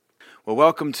Well,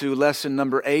 welcome to lesson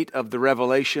number 8 of the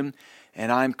Revelation,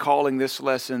 and I'm calling this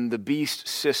lesson the Beast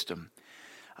System.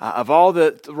 Of all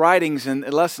the writings and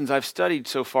lessons I've studied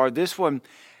so far, this one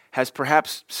has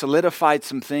perhaps solidified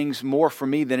some things more for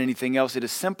me than anything else. It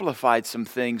has simplified some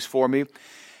things for me,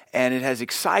 and it has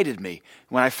excited me.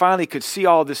 When I finally could see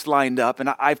all this lined up, and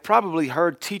I've probably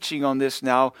heard teaching on this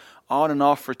now on and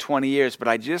off for 20 years, but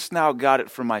I just now got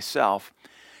it for myself.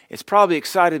 It's probably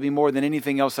excited me more than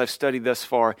anything else I've studied thus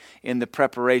far in the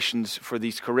preparations for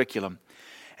these curriculum.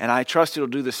 And I trust it'll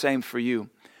do the same for you.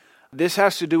 This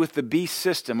has to do with the beast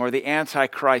system or the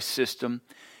Antichrist system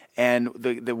and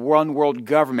the one world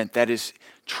government that is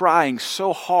trying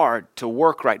so hard to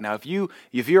work right now.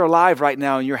 If you're alive right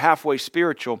now and you're halfway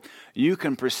spiritual, you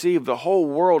can perceive the whole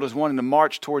world is wanting to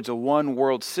march towards a one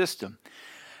world system.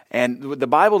 And the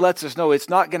Bible lets us know it's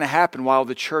not going to happen while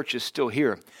the church is still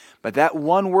here. But that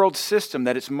one world system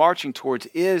that it's marching towards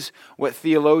is what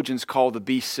theologians call the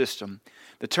beast system.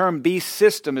 The term beast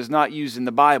system is not used in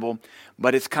the Bible,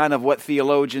 but it's kind of what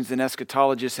theologians and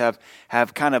eschatologists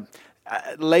have kind of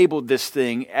labeled this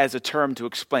thing as a term to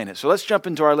explain it. So let's jump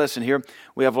into our lesson here.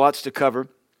 We have lots to cover.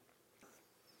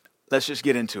 Let's just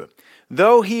get into it.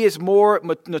 Though he is more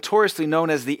notoriously known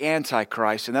as the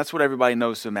Antichrist, and that's what everybody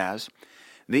knows him as,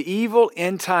 the evil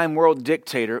end-time world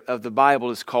dictator of the Bible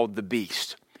is called the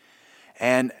beast.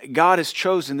 And God has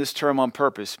chosen this term on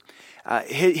purpose.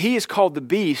 He is called the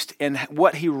beast, and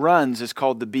what he runs is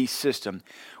called the beast system.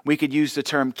 We could use the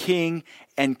term king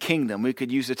and kingdom. We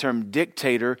could use the term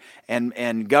dictator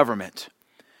and government.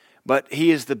 But he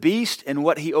is the beast, and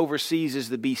what he oversees is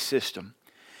the beast system.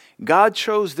 God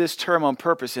chose this term on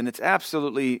purpose, and it's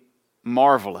absolutely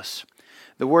marvelous.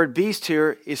 The word beast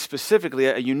here is specifically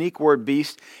a unique word,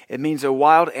 beast. It means a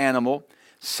wild animal,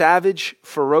 savage,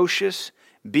 ferocious,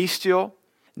 bestial,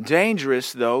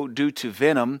 dangerous, though, due to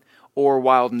venom or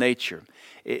wild nature.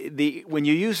 When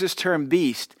you use this term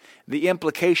beast, the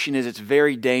implication is it's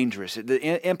very dangerous.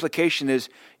 The implication is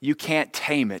you can't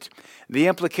tame it. The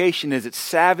implication is it's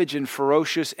savage and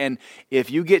ferocious, and if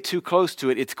you get too close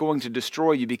to it, it's going to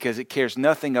destroy you because it cares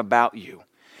nothing about you.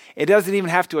 It doesn't even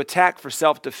have to attack for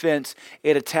self-defense.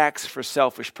 It attacks for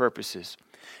selfish purposes.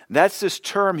 That's this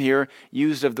term here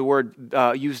used of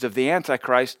the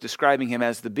Antichrist, describing him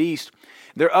as the beast.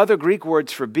 There are other Greek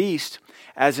words for beast,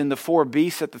 as in the 4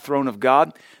 beasts at the throne of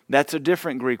God. That's a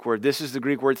different Greek word. This is the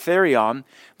Greek word therion.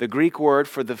 The Greek word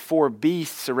for the 4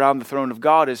 beasts around the throne of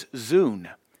God is zoon.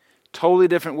 Totally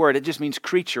different word. It just means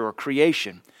creature or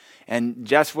creation. And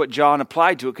that's what John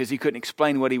applied to it because he couldn't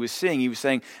explain what he was seeing. He was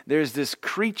saying, there's this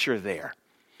creature there.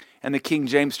 And the King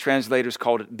James translators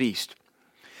called it beast.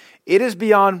 It is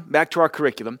beyond, back to our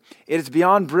curriculum, it is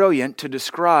beyond brilliant to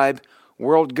describe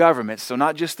world governments, so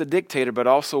not just the dictator, but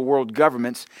also world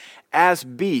governments, as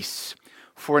beasts.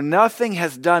 For nothing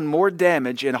has done more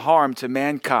damage and harm to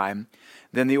mankind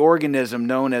than the organism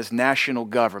known as national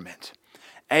government.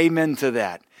 Amen to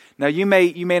that. Now, you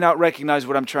may not recognize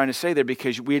what I'm trying to say there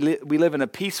because we live in a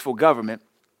peaceful government.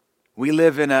 We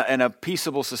live in a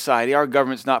peaceable society. Our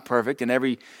government's not perfect. In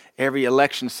every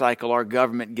election cycle, our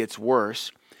government gets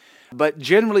worse. But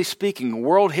generally speaking,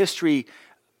 world history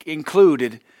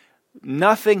included,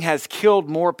 nothing has killed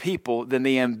more people than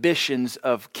the ambitions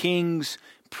of kings,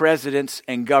 presidents,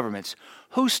 and governments.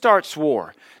 Who starts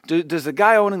war? Does the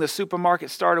guy owning the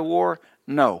supermarket start a war?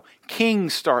 No.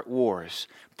 Kings start wars.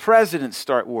 Presidents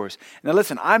start wars. Now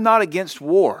listen, I'm not against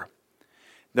war.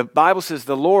 The Bible says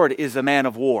the Lord is a man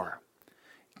of war.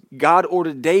 God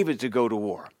ordered David to go to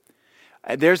war.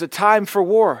 There's a time for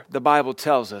war, the Bible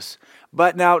tells us.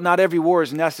 But now, not every war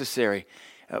is necessary.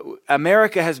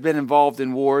 America has been involved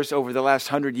in wars over the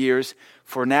last 100 years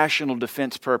for national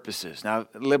defense purposes. Now,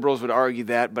 liberals would argue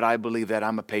that, but I believe that.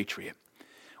 I'm a patriot.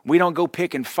 We don't go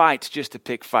picking fights just to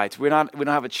pick fights. We don't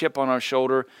have a chip on our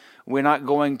shoulder. We're not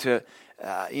going to,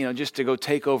 just to go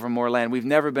take over more land. We've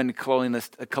never been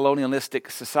a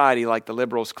colonialistic society like the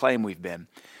liberals claim we've been.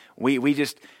 We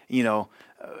just,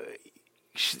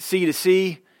 sea to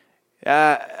sea,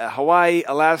 Hawaii,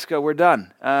 Alaska, we're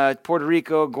done. Puerto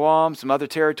Rico, Guam, some other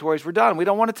territories, we're done. We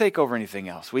don't want to take over anything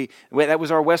else. That was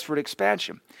our westward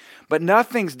expansion. But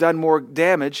nothing's done more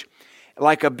damage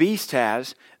like a beast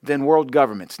has than world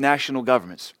governments, national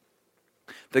governments.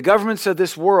 The governments of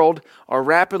this world are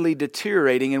rapidly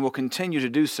deteriorating and will continue to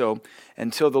do so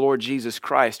until the Lord Jesus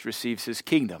Christ receives his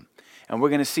kingdom. And we're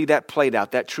going to see that played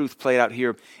out, that truth played out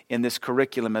here in this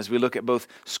curriculum as we look at both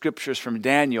scriptures from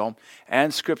Daniel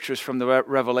and scriptures from the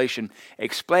Revelation,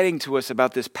 explaining to us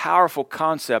about this powerful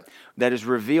concept that is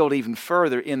revealed even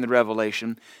further in the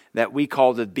Revelation that we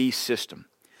call the beast system.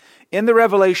 In the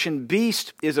Revelation,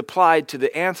 beast is applied to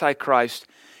the Antichrist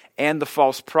and the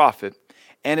false prophet,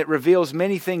 and it reveals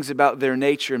many things about their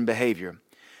nature and behavior.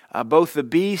 Both the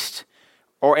beast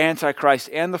or Antichrist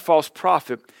and the false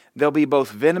prophet, they'll be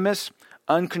both venomous,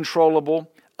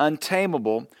 uncontrollable,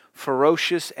 untamable,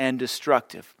 ferocious, and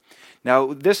destructive.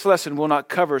 Now, this lesson will not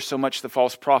cover so much the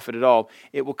false prophet at all.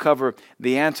 It will cover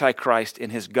the Antichrist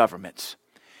and his governments.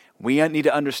 We need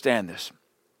to understand this.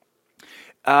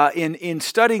 In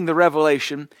studying the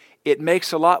Revelation, it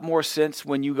makes a lot more sense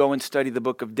when you go and study the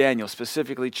book of Daniel,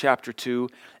 specifically chapter 2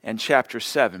 and chapter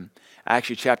 7.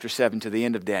 Actually, chapter 7 to the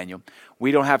end of Daniel.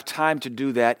 We don't have time to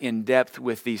do that in depth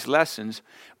with these lessons,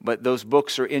 but those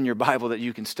books are in your Bible that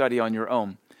you can study on your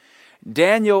own.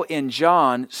 Daniel and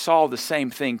John saw the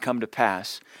same thing come to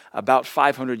pass about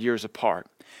 500 years apart.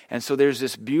 And so there's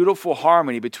this beautiful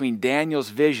harmony between Daniel's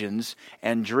visions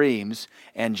and dreams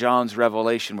and John's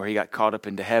revelation, where he got caught up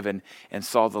into heaven and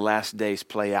saw the last days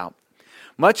play out.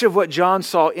 Much of what John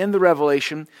saw in the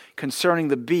Revelation concerning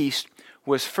the beast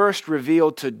was first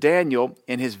revealed to Daniel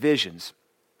in his visions.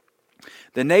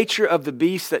 The nature of the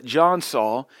beast that John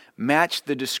saw matched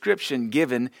the description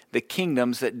given the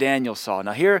kingdoms that Daniel saw.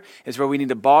 Now here is where we need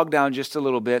to bog down just a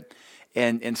little bit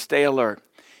and stay alert.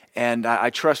 And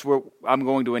I trust I'm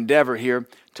going to endeavor here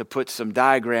to put some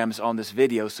diagrams on this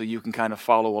video so you can kind of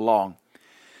follow along.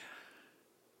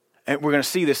 And we're going to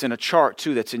see this in a chart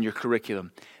too that's in your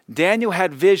curriculum. Daniel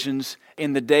had visions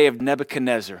in the day of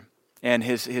Nebuchadnezzar and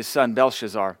his son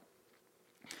Belshazzar.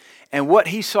 And what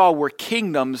he saw were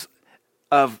kingdoms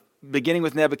of beginning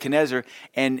with Nebuchadnezzar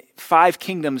and 4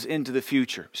 kingdoms into the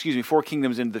future.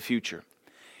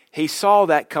 He saw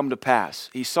that come to pass.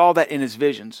 He saw that in his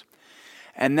visions.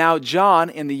 And now John,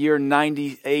 in the year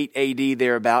 98 AD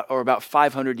thereabout, or about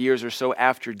 500 years or so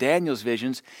after Daniel's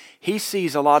visions, he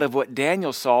sees a lot of what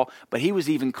Daniel saw, but he was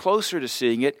even closer to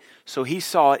seeing it, so he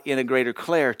saw it in a greater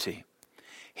clarity.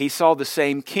 He saw the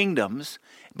same kingdoms,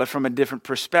 but from a different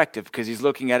perspective, because he's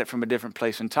looking at it from a different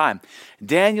place and time.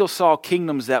 Daniel saw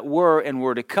kingdoms that were and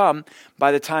were to come.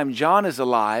 By the time John is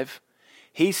alive,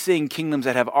 he's seeing kingdoms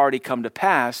that have already come to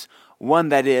pass, one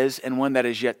that is and one that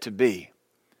is yet to be.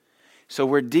 So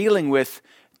we're dealing with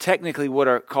technically what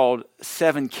are called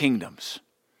 7 kingdoms.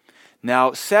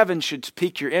 Now, 7 should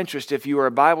pique your interest if you are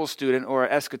a Bible student or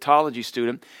an eschatology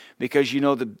student, because you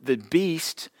know the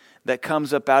beast that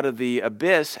comes up out of the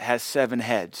abyss has 7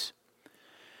 heads.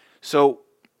 So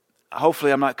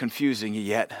hopefully I'm not confusing you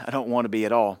yet. I don't want to be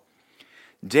at all.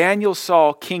 Daniel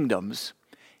saw kingdoms.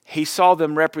 He saw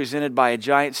them represented by a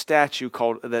giant statue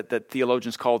that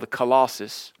theologians call the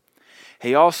Colossus.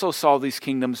 He also saw these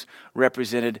kingdoms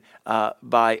represented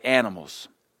by animals.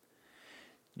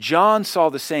 John saw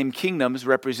the same kingdoms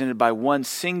represented by one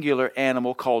singular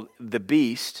animal called the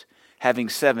beast, having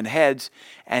 7 heads,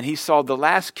 and he saw the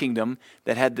last kingdom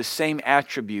that had the same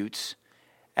attributes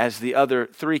as the other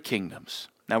 3 kingdoms.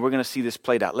 Now we're going to see this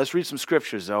played out. Let's read some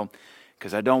scriptures though,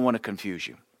 because I don't want to confuse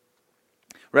you.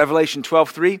 Revelation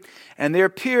 12:3, and there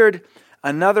appeared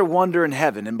another wonder in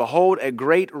heaven, and behold, a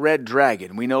great red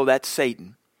dragon, we know that's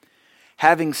Satan,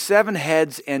 having 7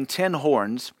 heads and 10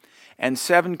 horns, and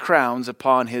 7 crowns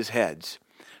upon his heads.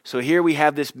 So here we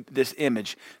have this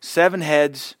image, 7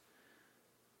 heads,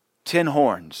 10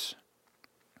 horns.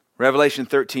 Revelation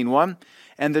 13:1,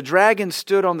 and the dragon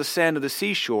stood on the sand of the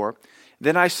seashore.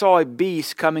 Then I saw a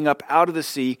beast coming up out of the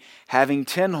sea, having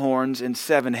 10 horns and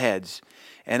 7 heads.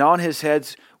 And on his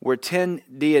heads were 10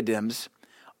 diadems,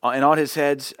 and on his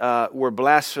heads were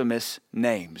blasphemous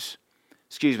names.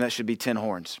 Excuse me, that should be 10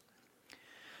 horns.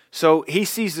 So he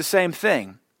sees the same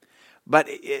thing, but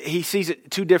he sees it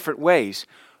 2 different ways.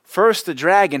 First, the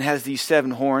dragon has these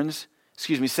 7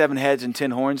 heads and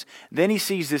 10 horns. Then he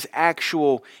sees this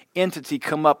actual entity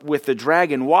come up with the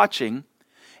dragon watching,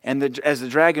 and as the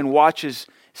dragon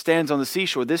stands on the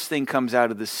seashore, this thing comes out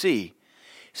of the sea.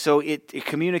 So it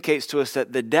communicates to us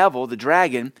that the devil, the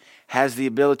dragon, has the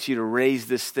ability to raise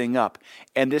this thing up.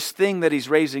 And this thing that he's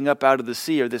raising up out of the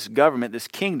sea, or this government, this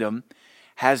kingdom,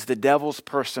 has the devil's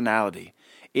personality.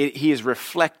 He is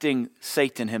reflecting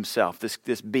Satan himself,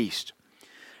 this beast.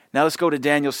 Now let's go to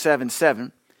Daniel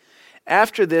 7:7.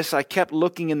 After this I kept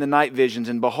looking in the night visions,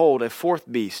 and behold, a 4th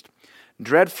beast,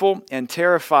 dreadful and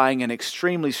terrifying and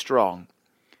extremely strong.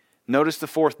 Notice the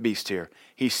 4th beast here.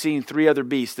 He's seen 3 other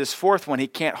beasts. This 4th one he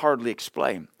can't hardly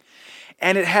explain.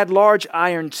 And it had large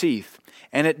iron teeth,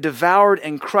 and it devoured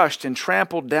and crushed and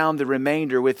trampled down the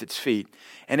remainder with its feet.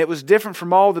 And it was different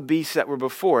from all the beasts that were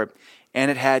before it,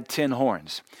 and it had 10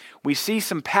 horns. We see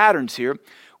some patterns here.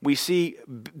 We see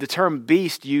the term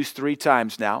beast used 3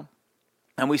 times now,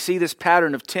 and we see this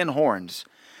pattern of 10 horns.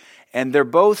 And they're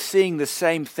both seeing the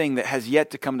same thing that has yet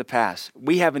to come to pass.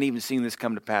 We haven't even seen this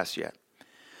come to pass yet.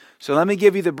 So let me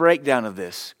give you the breakdown of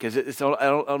this, because I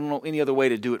don't know any other way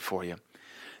to do it for you.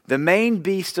 The main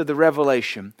beast of the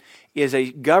Revelation is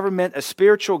a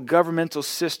spiritual governmental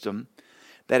system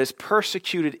that has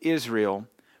persecuted Israel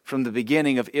from the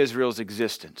beginning of Israel's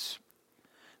existence.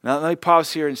 Now let me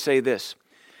pause here and say this.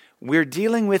 We're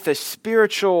dealing with a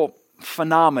spiritual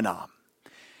phenomenon.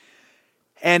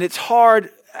 And it's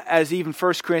hard, as even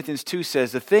 1 Corinthians 2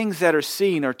 says, the things that are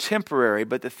seen are temporary,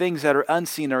 but the things that are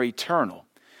unseen are eternal.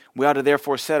 We ought to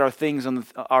therefore set our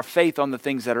faith on the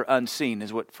things that are unseen,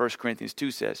 is what 1 Corinthians 2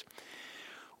 says.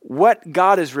 What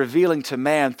God is revealing to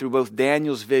man through both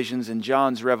Daniel's visions and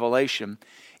John's revelation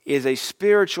is a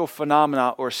spiritual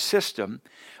phenomena or system,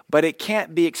 but it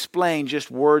can't be explained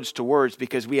just words to words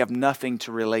because we have nothing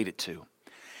to relate it to.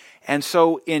 And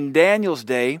so in Daniel's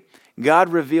day, God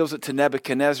reveals it to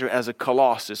Nebuchadnezzar as a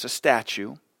colossus, a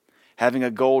statue, having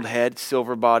a gold head,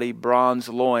 silver body, bronze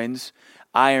loins,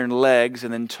 iron legs,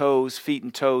 and then feet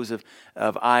and toes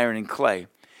of iron and clay.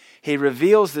 He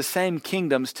reveals the same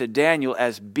kingdoms to Daniel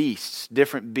as beasts,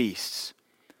 different beasts.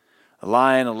 A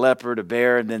lion, a leopard, a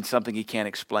bear, and then something he can't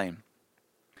explain.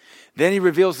 Then he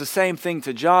reveals the same thing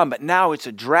to John, but now it's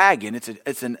a dragon.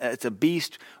 It's a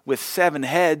beast with 7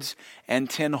 heads and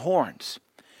 10 horns.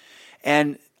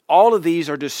 And all of these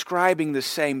are describing the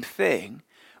same thing,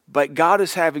 but God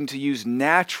is having to use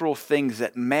natural things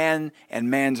that man and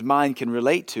man's mind can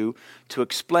relate to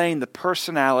explain the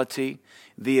personality,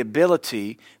 the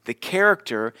ability, the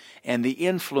character, and the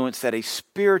influence that a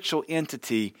spiritual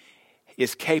entity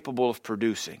is capable of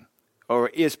producing or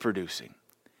is producing.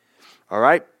 All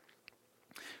right?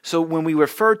 So when we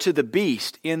refer to the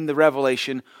beast in the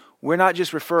Revelation, we're not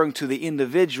just referring to the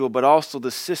individual, but also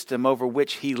the system over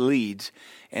which he leads.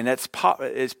 And that's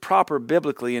is proper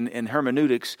biblically in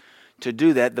hermeneutics to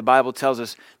do that. The Bible tells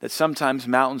us that sometimes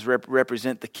mountains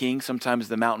represent the king, sometimes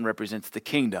the mountain represents the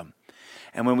kingdom.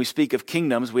 And when we speak of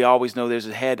kingdoms, we always know there's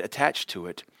a head attached to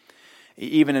it.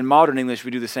 Even in modern English,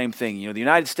 we do the same thing. The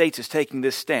United States is taking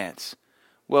this stance.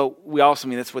 Well, we also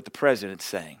mean that's what the president's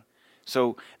saying.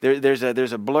 So there's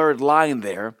a blurred line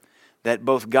there that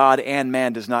both God and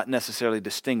man does not necessarily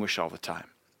distinguish all the time.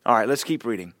 All right, let's keep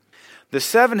reading. The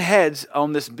 7 heads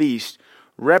on this beast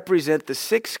represent the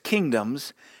 6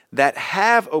 kingdoms that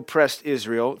have oppressed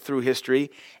Israel through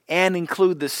history and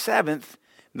include the 7th,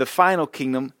 the final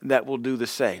kingdom that will do the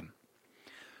same.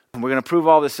 And we're going to prove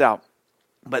all this out.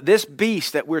 But this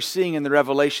beast that we're seeing in the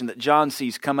Revelation that John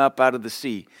sees come up out of the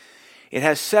sea, it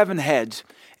has 7 heads,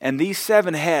 and these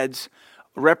 7 heads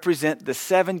represent the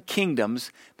 7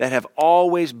 kingdoms that have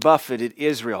always buffeted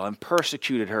Israel and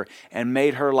persecuted her and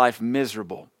made her life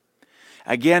miserable.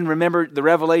 Again, remember, the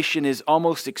Revelation is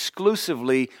almost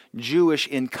exclusively Jewish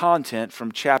in content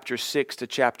from chapter 6 to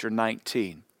chapter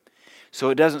 19. So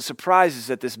it doesn't surprise us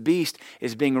that this beast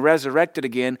is being resurrected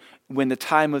again when the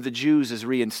time of the Jews is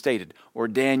reinstated, or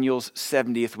Daniel's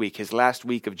 70th week, his last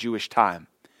week of Jewish time.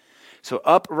 So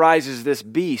up rises this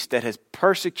beast that has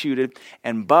persecuted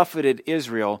and buffeted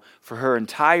Israel for her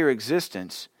entire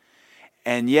existence,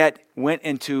 and yet went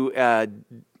into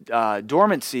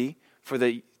dormancy for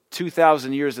the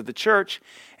 2,000 years of the church.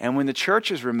 And when the church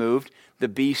is removed, the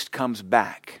beast comes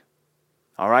back.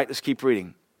 All right, let's keep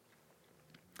reading.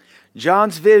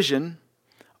 John's vision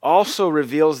also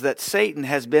reveals that Satan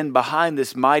has been behind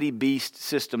this mighty beast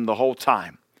system the whole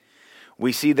time.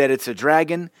 We see that it's a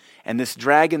dragon, and this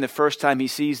dragon, the first time he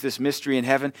sees this mystery in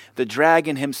heaven, the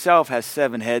dragon himself has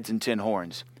 7 heads and 10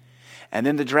 horns. And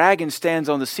then the dragon stands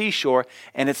on the seashore,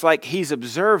 and it's like he's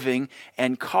observing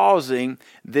and causing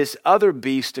this other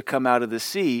beast to come out of the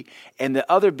sea, and the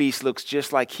other beast looks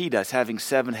just like he does, having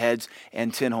 7 heads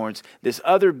and 10 horns. This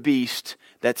other beast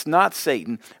that's not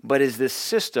Satan, but is this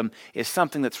system, is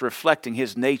something that's reflecting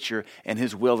his nature and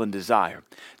his will and desire.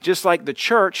 Just like the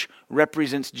church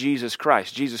represents Jesus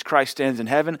Christ. Jesus Christ stands in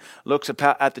heaven, looks at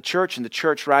the church, and the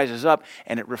church rises up,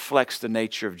 and it reflects the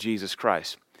nature of Jesus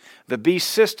Christ. The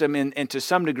beast system, and to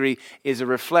some degree, is a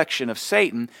reflection of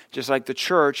Satan, just like the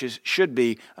church should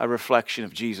be a reflection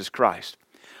of Jesus Christ.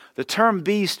 The term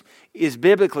beast is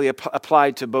biblically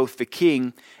applied to both the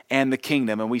king and the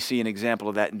kingdom, and we see an example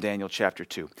of that in Daniel chapter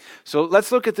 2. So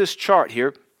let's look at this chart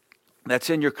here that's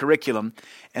in your curriculum,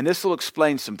 and this will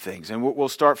explain some things, and we'll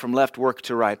start from left work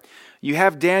to right. You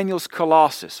have Daniel's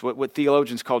Colossus, what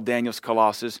theologians call Daniel's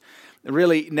Colossus.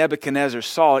 Really, Nebuchadnezzar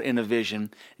saw it in a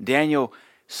vision. Daniel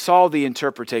saw the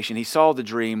interpretation. He saw the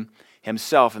dream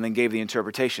himself and then gave the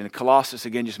interpretation. And Colossus,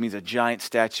 again, just means a giant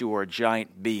statue or a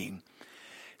giant being.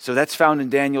 So that's found in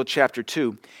Daniel chapter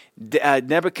 2.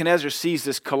 Nebuchadnezzar sees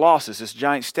this Colossus, this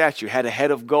giant statue, had a head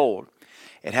of gold.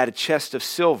 It had a chest of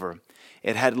silver.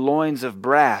 It had loins of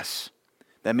brass.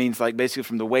 That means like basically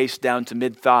from the waist down to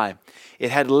mid-thigh.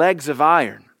 It had legs of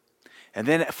iron. And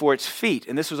then for its feet,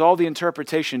 and this was all the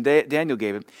interpretation Daniel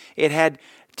gave it, it had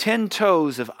 10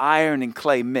 toes of iron and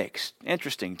clay mixed.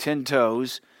 Interesting, 10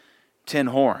 toes, 10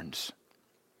 horns.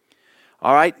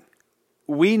 All right,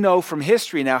 we know from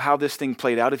history now how this thing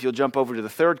played out. If you'll jump over to the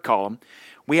third column,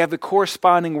 we have the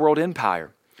corresponding world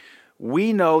empire.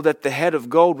 We know that the head of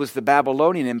gold was the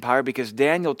Babylonian Empire because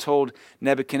Daniel told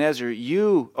Nebuchadnezzar,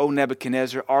 "You, O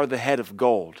Nebuchadnezzar, are the head of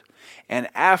gold. And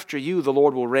after you, the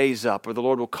Lord will raise up," or the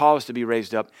Lord will cause to be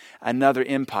raised up, "another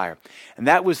empire." And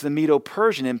that was the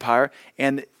Medo-Persian Empire.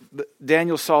 And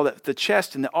Daniel saw that the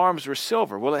chest and the arms were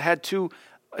silver. Well, it had two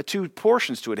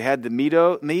portions to it. It had the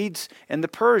Medes and the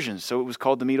Persians. So it was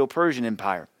called the Medo-Persian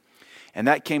Empire. And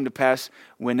that came to pass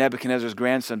when Nebuchadnezzar's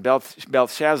grandson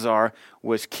Belshazzar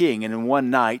was king. And in one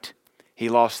night, he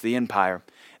lost the empire.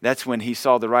 That's when he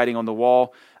saw the writing on the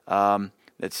wall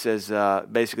that says,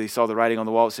 basically he saw the writing on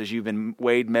the wall. It says, "You've been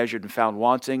weighed, measured, and found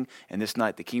wanting. And this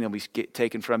night the kingdom will be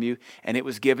taken from you." And it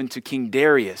was given to King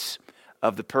Darius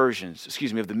of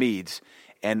the Medes.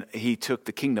 And he took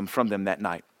the kingdom from them that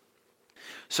night.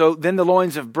 So then the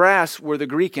loins of brass were the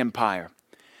Greek Empire.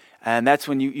 And that's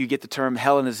when you get the term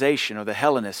Hellenization, or the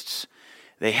Hellenists.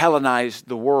 They Hellenized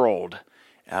the world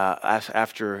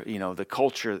after the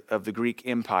culture of the Greek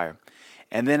Empire.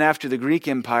 And then after the Greek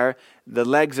Empire, the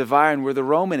legs of iron were the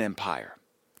Roman Empire.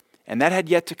 And that had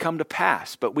yet to come to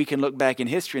pass, but we can look back in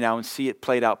history now and see it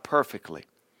played out perfectly.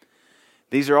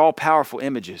 These are all powerful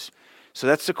images. So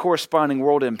that's the corresponding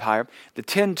world empire. The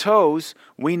 10 toes,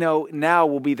 we know now,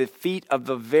 will be the feet of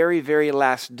the very, very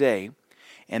last day.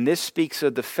 And this speaks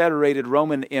of the federated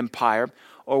Roman Empire,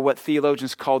 or what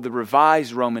theologians call the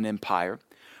revised Roman Empire.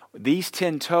 These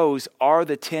 10 toes are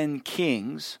the 10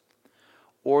 kings,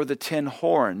 or the 10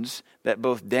 horns that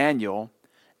both Daniel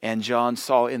and John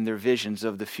saw in their visions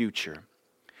of the future.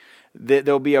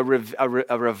 There'll be a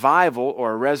revival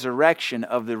or a resurrection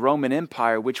of the Roman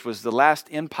Empire, which was the last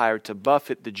empire to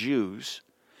buffet the Jews.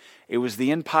 It was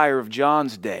the empire of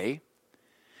John's day,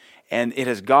 and it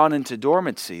has gone into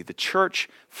dormancy. The church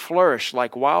flourished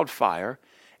like wildfire,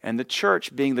 and the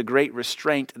church, being the great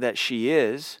restraint that she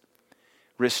is,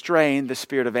 restrained the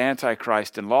spirit of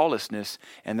Antichrist and lawlessness,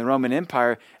 and the Roman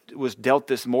Empire was dealt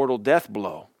this mortal death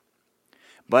blow.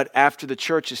 But after the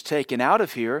church is taken out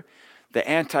of here, the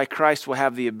Antichrist will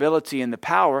have the ability and the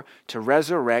power to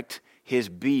resurrect his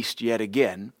beast yet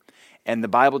again. And the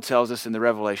Bible tells us in the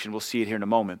Revelation, we'll see it here in a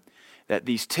moment, that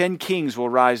these 10 kings will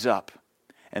rise up.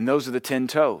 And those are the 10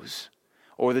 toes,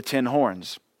 or the 10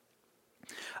 horns.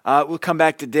 We'll come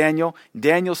back to Daniel.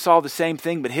 Daniel saw the same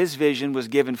thing, but his vision was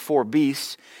given 4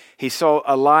 beasts. He saw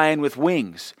a lion with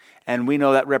wings, and we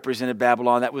know that represented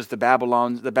Babylon. That was the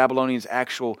Babylonians'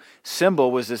 actual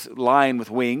symbol, was this lion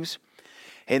with wings.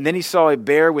 And then he saw a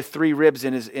bear with 3 ribs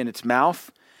in its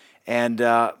mouth, and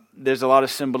there's a lot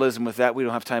of symbolism with that we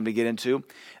don't have time to get into.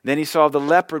 Then he saw the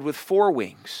leopard with 4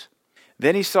 wings.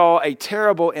 Then he saw a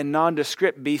terrible and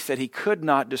nondescript beast that he could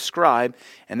not describe,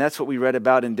 and that's what we read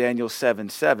about in Daniel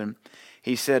 7:7.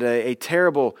 He said a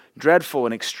terrible, dreadful,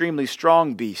 and extremely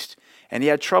strong beast, and he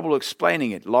had trouble explaining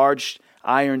it. Large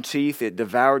iron teeth, it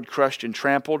devoured, crushed, and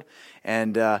trampled,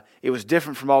 and it was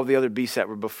different from all the other beasts that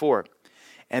were before it.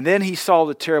 And then he saw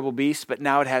the terrible beast, but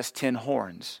now it has 10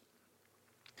 horns.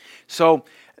 So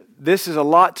this is a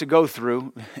lot to go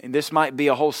through. This might be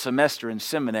a whole semester in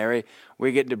seminary.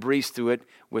 We're getting to breeze through it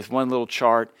with one little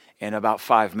chart in about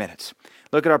 5 minutes.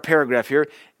 Look at our paragraph here.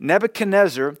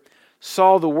 Nebuchadnezzar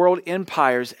saw the world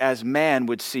empires as man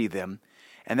would see them,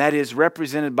 and that is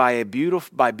represented by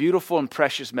beautiful and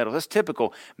precious metals. That's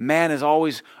typical. Man is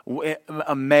always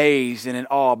amazed and in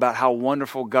awe about how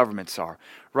wonderful governments are.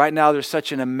 Right now, there's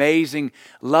such an amazing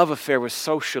love affair with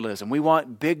socialism. We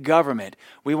want big government.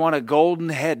 We want a golden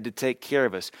head to take care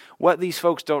of us. What these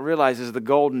folks don't realize is the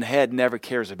golden head never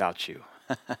cares about you.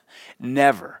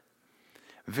 Never.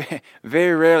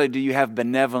 Very rarely do you have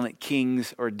benevolent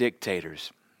kings or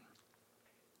dictators.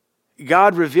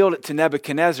 God revealed it to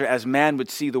Nebuchadnezzar as man would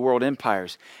see the world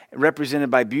empires,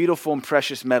 represented by beautiful and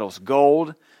precious metals,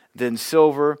 gold, then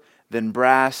silver, then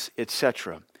brass,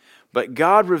 etc. But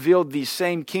God revealed these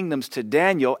same kingdoms to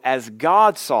Daniel as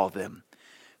God saw them,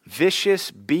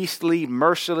 vicious, beastly,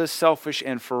 merciless, selfish,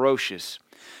 and ferocious.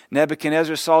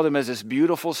 Nebuchadnezzar saw them as this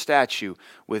beautiful statue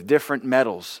with different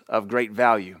metals of great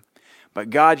value. But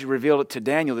God revealed it to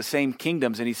Daniel, the same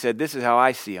kingdoms, and he said, this is how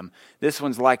I see them. This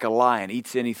one's like a lion,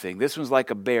 eats anything. This one's like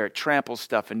a bear, it tramples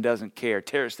stuff and doesn't care,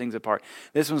 tears things apart.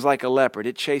 This one's like a leopard,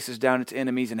 it chases down its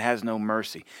enemies and has no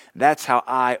mercy. That's how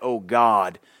I, O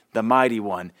God, the mighty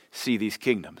one, see these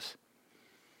kingdoms.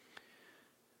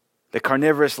 the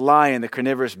carnivorous lion, the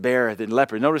carnivorous bear, the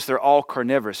leopard. Notice they're all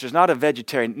carnivorous. There's not a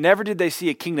vegetarian. Never did they see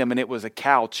a kingdom and it was a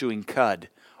cow chewing cud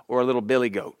or a little billy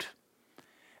goat.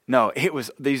 No,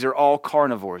 these are all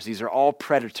carnivores. These are all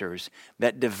predators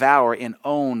that devour and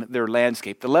own their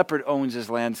landscape. The leopard owns his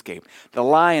landscape. The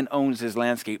lion owns his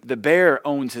landscape. The bear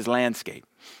owns his landscape.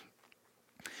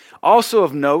 Also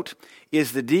of note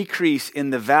is the decrease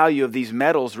in the value of these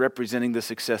metals representing the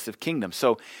successive kingdoms.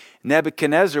 So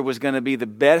Nebuchadnezzar was going to be the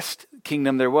best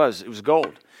kingdom there was. It was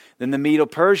gold. Then the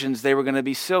Medo-Persians, they were going to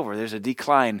be silver. There's a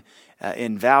decline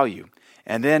in value.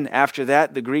 And then after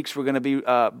that, the Greeks were going to be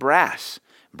brass.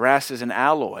 Brass is an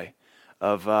alloy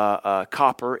of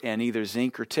copper and either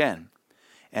zinc or tin.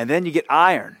 And then you get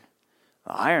iron.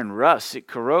 Iron rusts, it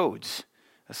corrodes.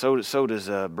 So does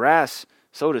brass,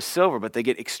 so does silver, but they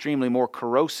get extremely more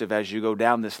corrosive as you go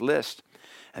down this list.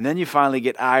 And then you finally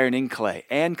get iron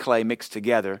and clay mixed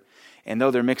together. And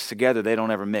though they're mixed together, they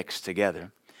don't ever mix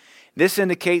together. This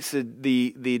indicates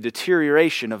the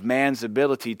deterioration of man's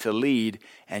ability to lead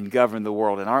and govern the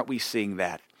world. And aren't we seeing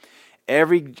that?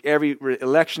 Every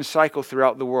election cycle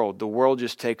throughout the world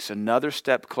just takes another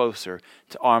step closer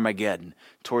to Armageddon,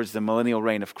 towards the millennial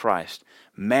reign of Christ.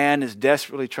 Man is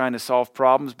desperately trying to solve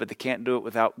problems, but they can't do it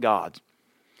without God.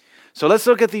 So let's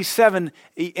look at these 7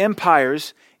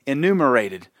 empires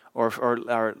enumerated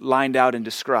or lined out and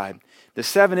described. The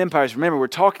 7 empires, remember, we're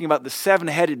talking about the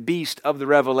 7-headed beast of the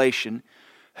Revelation,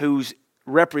 whose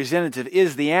representative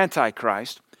is the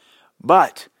Antichrist.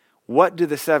 But what do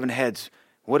the 7 heads,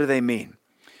 what do they mean?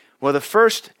 Well, the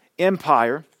first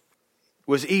empire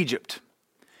was Egypt.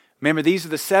 Remember, these are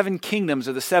the 7 kingdoms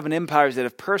of the 7 empires that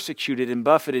have persecuted and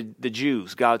buffeted the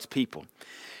Jews, God's people.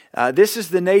 This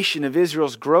is the nation of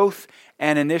Israel's growth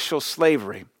and initial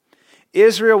slavery.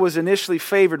 Israel was initially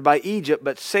favored by Egypt,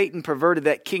 but Satan perverted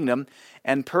that kingdom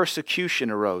and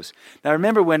persecution arose. Now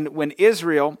remember, when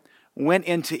Israel went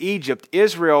into Egypt,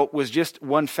 Israel was just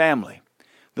one family,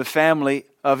 the family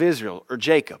of Israel, or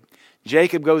Jacob.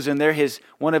 Jacob goes in there,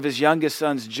 one of his youngest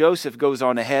sons, Joseph, goes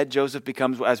on ahead. Joseph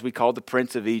becomes, as we call, the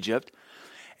Prince of Egypt.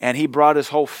 And he brought his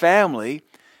whole family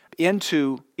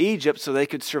into Egypt so they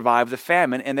could survive the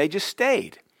famine, and they just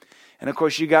stayed. And of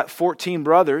course, you got 14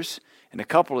 brothers and a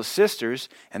couple of sisters,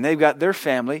 and they've got their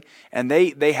family, and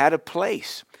they had a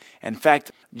place. In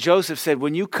fact, Joseph said,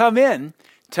 when you come in,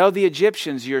 tell the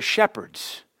Egyptians you're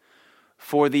shepherds.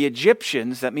 For the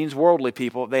Egyptians, that means worldly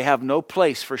people, they have no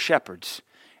place for shepherds.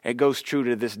 It goes true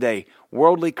to this day.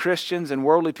 Worldly Christians and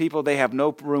worldly people, they have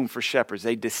no room for shepherds.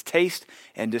 They distaste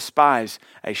and despise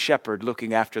a shepherd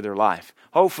looking after their life.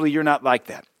 Hopefully you're not like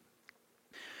that.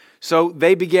 So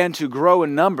they began to grow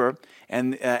in number,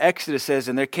 and Exodus says,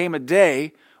 and there came a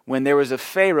day when there was a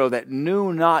Pharaoh that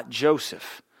knew not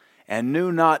Joseph and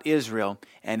knew not Israel,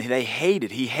 and he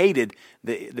hated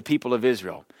the people of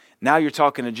Israel. Now you're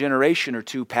talking a generation or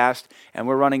two past, and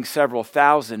we're running several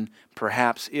thousand,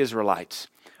 perhaps, Israelites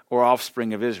or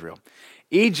offspring of Israel.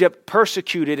 Egypt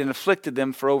persecuted and afflicted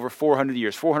them for over 400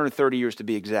 years, 430 years to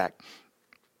be exact.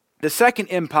 The second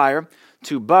empire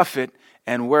to buffet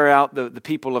and wear out the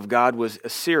people of God was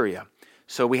Assyria.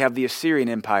 So we have the Assyrian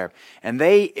Empire. And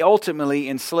they ultimately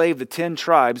enslaved the 10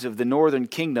 tribes of the northern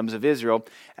kingdoms of Israel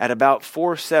at about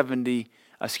 740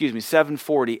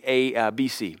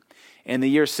 BC. In the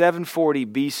year 740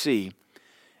 BC,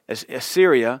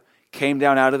 Assyria came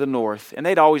down out of the north, and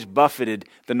they'd always buffeted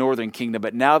the northern kingdom,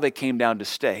 but now they came down to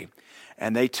stay.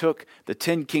 And they took the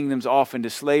 10 kingdoms off into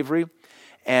slavery,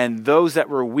 and those that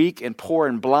were weak and poor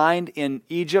and blind in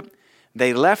Egypt,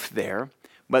 they left there,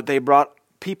 but they brought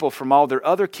people from all their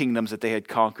other kingdoms that they had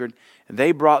conquered.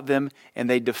 They brought them, and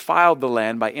they defiled the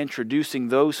land by introducing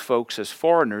those folks as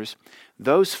foreigners.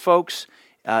 Those folks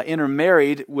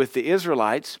intermarried with the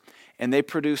Israelites, and they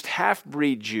produced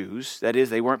half-breed Jews. That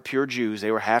is, they weren't pure Jews. They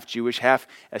were half Jewish, half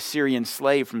Assyrian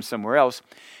slave from somewhere else.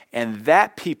 And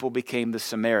that people became the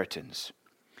Samaritans.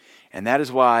 And that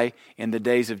is why in the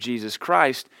days of Jesus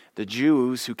Christ, the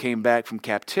Jews who came back from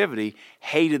captivity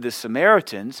hated the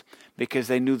Samaritans because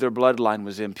they knew their bloodline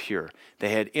was impure. They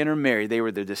had intermarried. They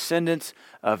were the descendants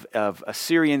of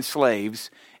Assyrian slaves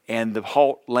and the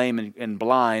halt, lame, and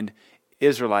blind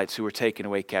Israelites who were taken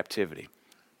away captivity.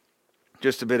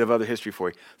 Just a bit of other history for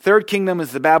you. Third kingdom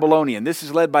is the Babylonian. This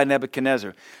is led by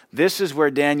Nebuchadnezzar. This is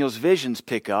where Daniel's visions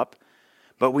pick up.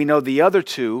 But we know the other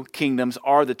 2 kingdoms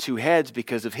are the 2 heads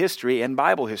because of history and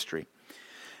Bible history.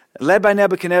 Led by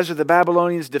Nebuchadnezzar, the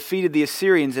Babylonians defeated the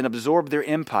Assyrians and absorbed their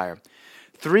empire.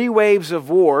 3 waves of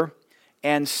war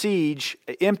and siege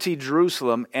emptied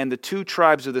Jerusalem and the 2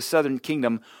 tribes of the southern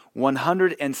kingdom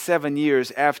 107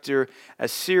 years after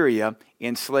Assyria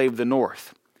enslaved the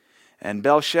north. And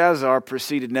Belshazzar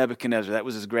preceded Nebuchadnezzar. That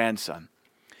was his grandson.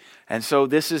 And so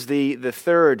this is the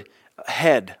third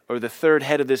head, or the third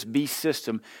head of this beast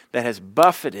system that has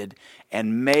buffeted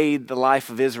and made the life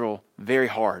of Israel very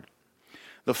hard.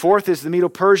 The fourth is the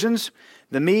Medo-Persians.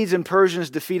 The Medes and Persians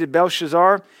defeated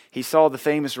Belshazzar. He saw the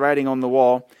famous writing on the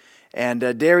wall. And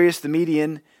Darius the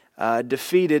Median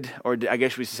defeated, or I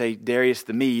guess we should say Darius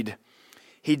the Mede,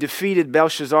 he defeated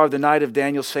Belshazzar the night of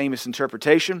Daniel's famous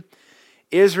interpretation.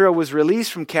 Israel was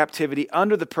released from captivity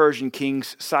under the Persian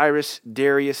kings Cyrus,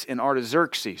 Darius, and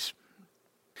Artaxerxes,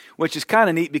 which is kind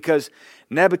of neat because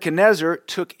Nebuchadnezzar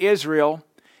took Israel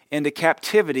into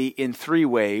captivity in 3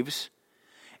 waves,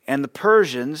 and the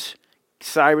Persians,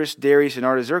 Cyrus, Darius, and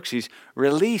Artaxerxes,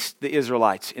 released the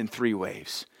Israelites in 3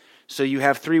 waves. So you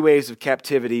have 3 waves of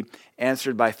captivity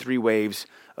answered by 3 waves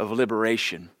of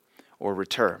liberation or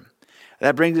return.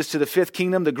 That brings us to the 5th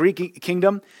kingdom, the Greek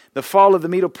kingdom. The fall of the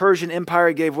Medo-Persian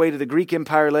Empire gave way to the Greek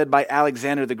Empire led by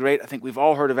Alexander the Great. I think we've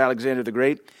all heard of Alexander the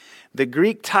Great. The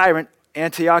Greek tyrant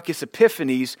Antiochus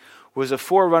Epiphanes was a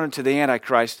forerunner to the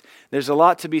Antichrist. There's a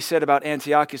lot to be said about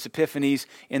Antiochus Epiphanes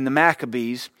in the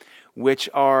Maccabees, which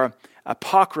are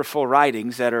apocryphal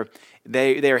writings that are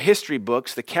they are history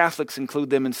books. The Catholics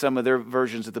include them in some of their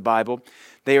versions of the Bible.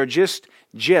 They are just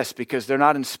because they're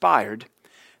not inspired.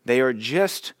 They are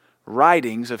just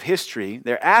writings of history.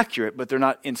 They're accurate, but they're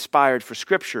not inspired for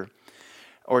Scripture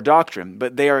or doctrine.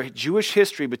 But they are Jewish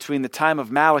history between the time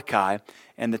of Malachi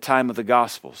and the time of the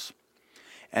Gospels.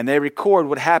 And they record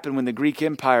what happened when the Greek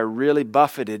Empire really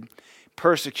buffeted,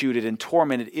 persecuted, and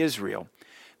tormented Israel.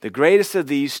 The greatest of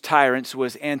these tyrants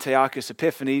was Antiochus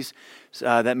Epiphanes.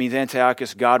 That means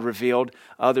Antiochus, God revealed.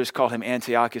 Others called him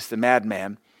Antiochus the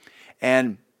madman.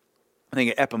 And I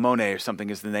think Epimone or something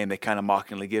is the name they kind of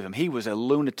mockingly give him. He was a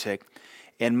lunatic,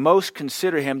 and most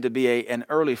consider him to be an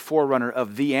early forerunner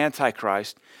of the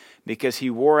Antichrist because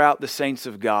he wore out the saints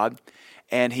of God,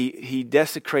 and he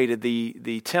desecrated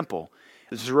the temple.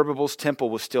 Zerubbabel's temple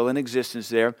was still in existence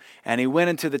there, and he went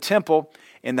into the temple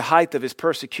in the height of his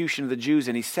persecution of the Jews,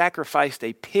 and he sacrificed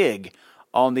a pig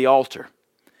on the altar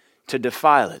to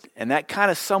defile it. And that kind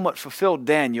of somewhat fulfilled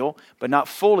Daniel, but not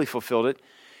fully fulfilled it,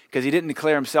 because he didn't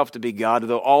declare himself to be God,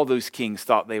 though all those kings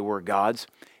thought they were gods.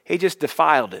 He just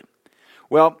defiled it.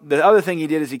 Well, the other thing he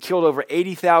did is he killed over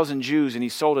 80,000 Jews, and he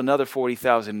sold another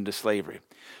 40,000 into slavery.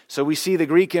 So we see the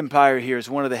Greek Empire here as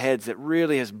one of the heads that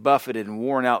really has buffeted and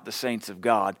worn out the saints of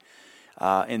God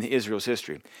in Israel's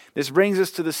history. This brings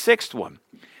us to the 6th one.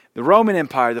 The Roman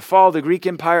Empire. The fall of the Greek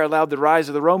Empire allowed the rise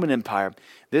of the Roman Empire.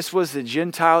 This was the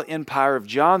Gentile empire of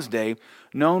John's day,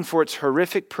 known for its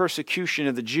horrific persecution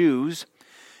of the Jews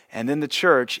and then the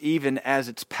church, even as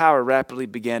its power rapidly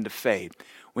began to fade.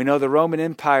 We know the Roman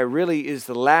Empire really is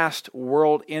the last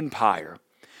world empire.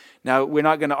 Now, we're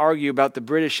not going to argue about the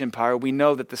British Empire. We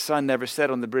know that the sun never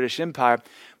set on the British Empire,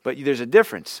 but there's a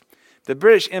difference. The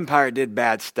British Empire did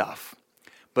bad stuff,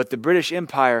 but the British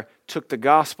Empire took the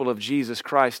gospel of Jesus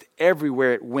Christ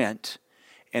everywhere it went,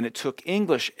 and it took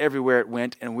English everywhere it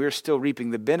went, and we're still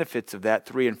reaping the benefits of that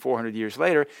 300 and 400 years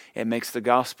later. It makes the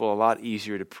gospel a lot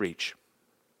easier to preach.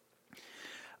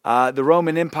 The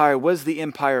Roman Empire was the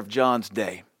empire of John's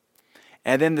day.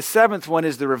 And then the 7th one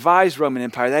is the revised Roman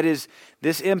Empire. That is,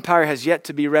 this empire has yet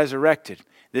to be resurrected.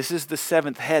 This is the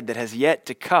 7th head that has yet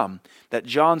to come, that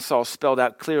John saw spelled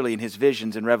out clearly in his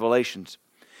visions and revelations.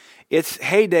 Its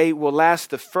heyday will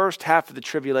last the first half of the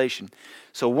tribulation.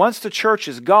 So once the church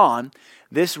is gone,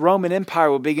 this Roman Empire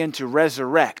will begin to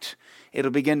resurrect. It'll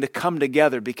begin to come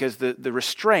together because the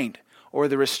restraint or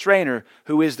the restrainer,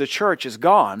 who is the church, is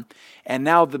gone, and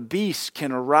now the beast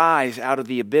can arise out of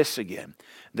the abyss again.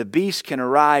 The beast can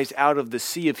arise out of the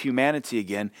sea of humanity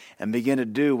again and begin to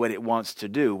do what it wants to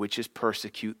do, which is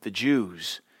persecute the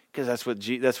Jews. Because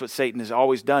that's what Satan has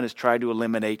always done, is try to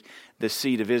eliminate the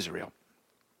seed of Israel.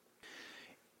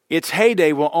 Its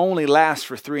heyday will only last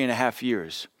for 3.5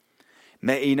 years.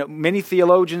 Many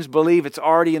theologians believe it's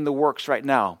already in the works right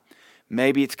now.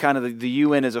 Maybe it's kind of the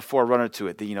UN is a forerunner to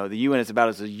it. The UN is about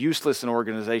as useless an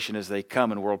organization as they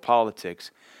come in world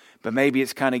politics. But maybe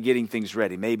it's kind of getting things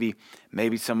ready.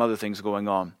 Maybe some other things going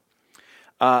on.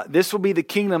 This will be the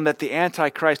kingdom that the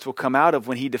Antichrist will come out of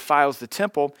when he defiles the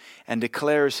temple and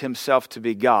declares himself to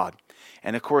be God.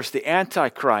 And of course, the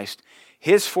Antichrist,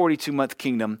 his 42-month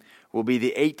kingdom will be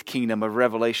the 8th kingdom of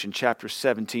Revelation chapter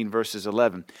 17, verses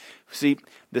 11. See,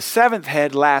 the 7th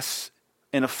head lasts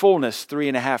in a fullness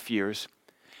 3.5 years.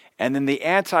 And then the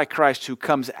Antichrist who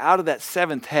comes out of that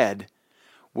 7th head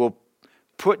will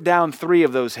put down 3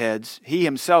 of those heads. He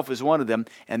himself is one of them,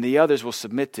 and the others will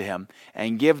submit to him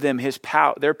and give them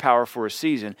their power for a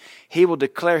season. He will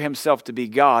declare himself to be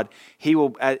God. He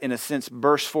will, in a sense,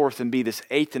 burst forth and be this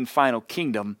 8th and final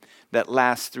kingdom that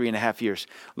lasts 3.5 years.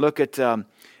 Look at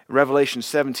Revelation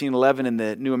 17:11 in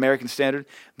the New American Standard.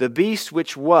 The beast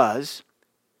which was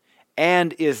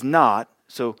and is not,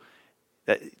 so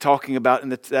talking about in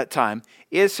that time,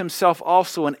 is himself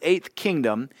also an 8th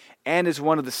kingdom and is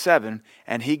one of the 7,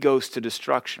 and he goes to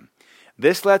destruction.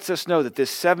 This lets us know that this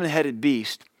 7-headed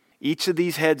beast, each of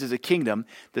these heads is a kingdom.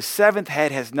 The 7th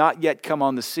head has not yet come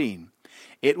on the scene.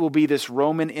 It will be this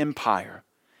Roman Empire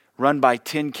run by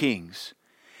 10 kings.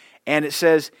 And it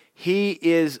says he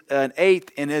is an 8th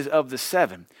and is of the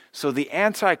 7. So the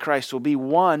Antichrist will be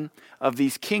one of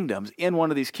these kingdoms, in one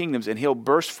of these kingdoms, and he'll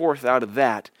burst forth out of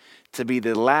that to be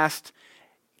the last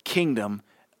kingdom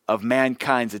of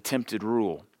mankind's attempted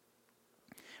rule.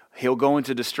 He'll go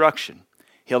into destruction.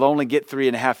 He'll only get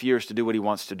 3.5 years to do what he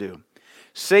wants to do.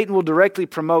 Satan will directly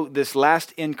promote this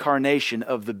last incarnation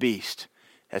of the beast.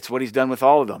 That's what he's done with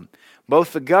all of them.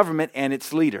 Both the government and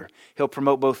its leader. He'll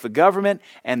promote both the government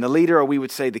and the leader, or we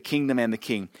would say the kingdom and the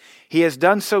king. He has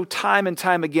done so time and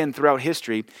time again throughout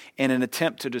history in an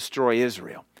attempt to destroy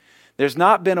Israel. There's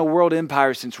not been a world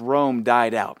empire since Rome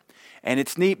died out. And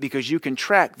it's neat because you can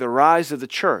track the rise of the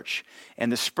church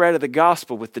and the spread of the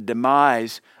gospel with the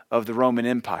demise of the Roman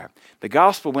Empire. The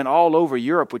gospel went all over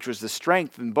Europe, which was the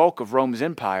strength and bulk of Rome's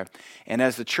empire. And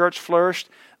as the church flourished,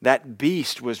 that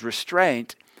beast was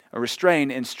restrained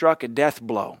and struck a death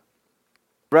blow.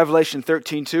 Revelation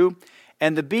 13:2,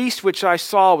 and the beast which I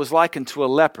saw was likened to a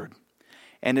leopard,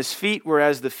 and his feet were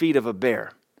as the feet of a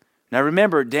bear. Now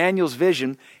remember, Daniel's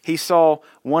vision, he saw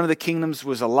one of the kingdoms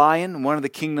was a lion, one of the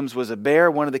kingdoms was a bear,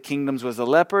 one of the kingdoms was a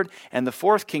leopard, and the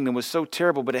 4th kingdom was so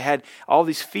terrible, but it had all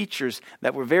these features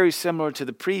that were very similar to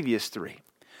the previous 3.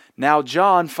 Now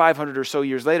John, 500 or so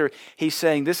years later, he's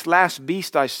saying, this last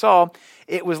beast I saw,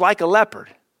 it was like a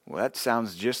leopard. Well, that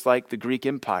sounds just like the Greek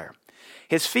Empire.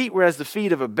 His feet were as the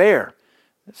feet of a bear.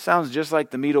 That sounds just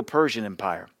like the Medo-Persian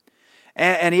Empire.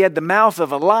 And he had the mouth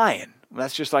of a lion.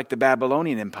 That's just like the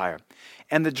Babylonian Empire.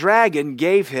 And the dragon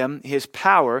gave him his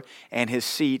power and his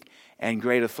seat and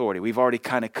great authority. We've already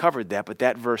kind of covered that, but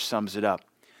that verse sums it up.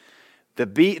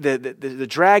 The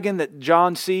dragon that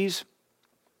John sees,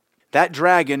 that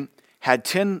dragon had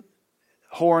 10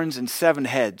 horns and 7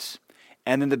 heads.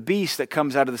 And then the beast that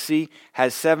comes out of the sea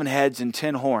has 7 heads and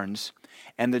 10 horns.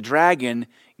 And the dragon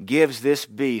gives this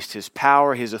beast his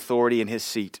power, his authority, and his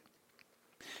seat.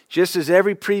 Just as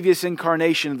every previous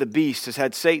incarnation of the beast has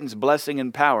had Satan's blessing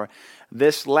and power,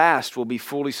 this last will be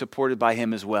fully supported by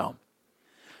him as well.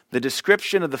 The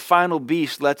description of the final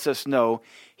beast lets us know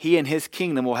he and his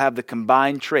kingdom will have the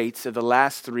combined traits of the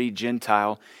last 3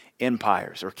 Gentile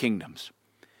empires or kingdoms.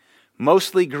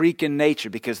 Mostly Greek in nature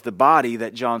because the body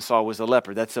that John saw was a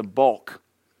leopard. That's a bulk.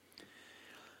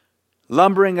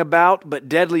 Lumbering about, but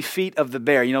deadly feet of the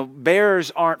bear. You know, bears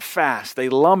aren't fast. They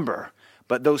lumber.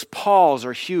 But those paws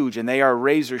are huge and they are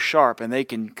razor sharp and they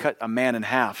can cut a man in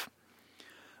half.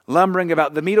 Lumbering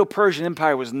about, the Medo-Persian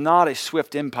Empire was not a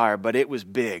swift empire, but it was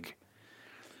big.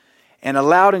 And a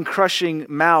loud and crushing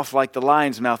mouth like the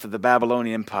lion's mouth of the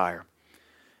Babylonian Empire.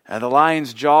 The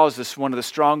lion's jaw is one of the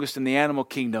strongest in the animal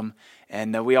kingdom.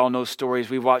 And we all know stories.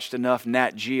 We've watched enough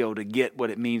Nat Geo to get what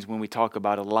it means when we talk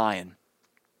about a lion.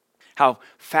 How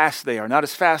fast they are. Not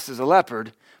as fast as a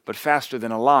leopard, but faster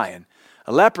than a lion.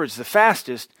 A leopard's the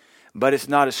fastest, but it's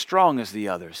not as strong as the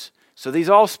others. So these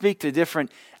all speak to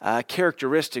different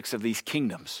characteristics of these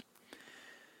kingdoms.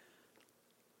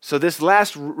 So this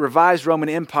last revised Roman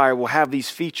Empire will have these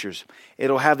features.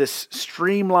 It'll have this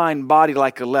streamlined body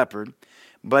like a leopard,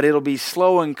 but it'll be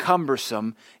slow and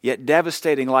cumbersome, yet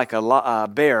devastating like a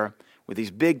bear, with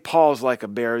these big paws like a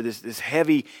bear, this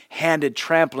heavy-handed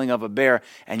trampling of a bear,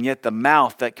 and yet the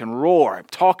mouth that can roar,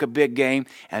 talk a big game,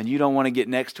 and you don't want to get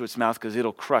next to its mouth because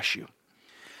it'll crush you.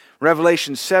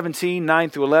 Revelation 17, 9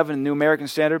 through 11, New American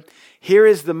Standard. Here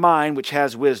is the mind which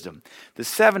has wisdom. The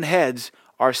 7 heads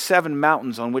are 7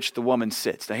 mountains on which the woman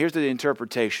sits. Now here's the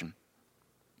interpretation.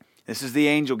 This is the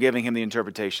angel giving him the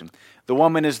interpretation. The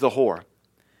woman is the whore.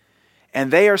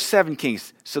 And they are 7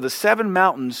 kings. So the 7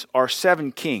 mountains are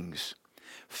 7 kings.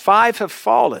 5 have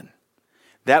fallen.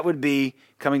 That would be,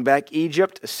 coming back,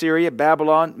 Egypt, Assyria,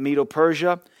 Babylon,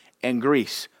 Medo-Persia, and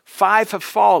Greece. 5 have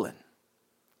fallen.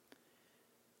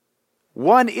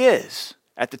 One is,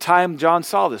 at the time John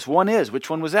saw this, one is. Which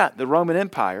one was that? The Roman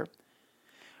Empire.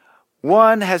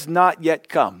 One has not yet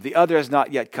come. The other has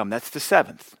not yet come. That's the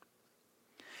 7th.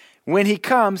 When he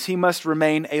comes, he must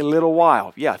remain a little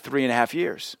while. Yeah, 3.5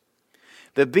 years.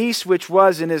 The beast which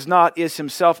was and is not is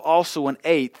himself also an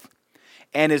eighth,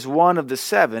 and is one of the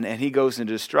seven, and he goes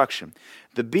into destruction.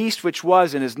 The beast which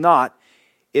was and is not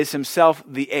is himself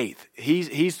the eighth.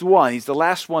 He's the one. He's the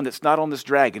last one that's not on this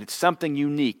dragon. It's something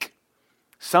unique,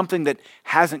 something that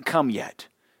hasn't come yet,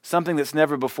 something that's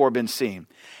never before been seen.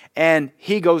 And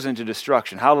he goes into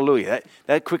destruction. Hallelujah.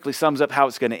 That quickly sums up how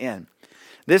it's going to end.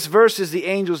 This verse is the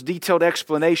angel's detailed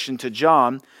explanation to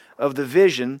John of the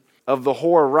vision of the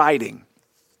whore riding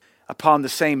upon the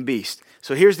same beast.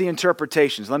 So here's the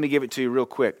interpretations. Let me give it to you real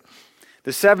quick.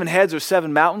 The 7 heads or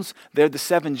 7 mountains, they're the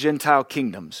 7 Gentile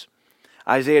kingdoms.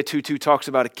 Isaiah 2:2 talks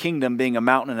about a kingdom being a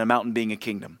mountain and a mountain being a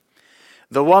kingdom.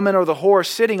 The woman or the whore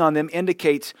sitting on them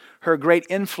indicates her great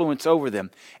influence over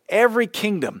them. Every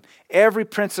kingdom, every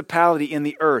principality in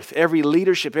the earth, every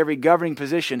leadership, every governing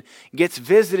position gets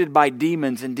visited by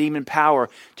demons and demon power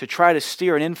to try to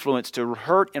steer an influence to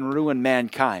hurt and ruin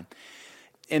mankind.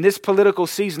 In this political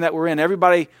season that we're in,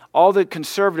 everybody, all the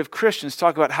conservative Christians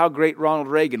talk about how great Ronald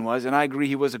Reagan was, and I agree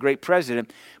he was a great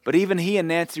president, but even he and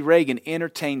Nancy Reagan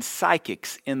entertained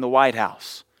psychics in the White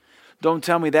House. Don't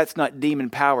tell me that's not demon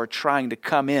power trying to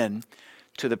come in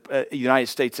to the United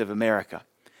States of America.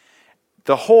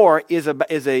 The whore is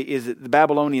the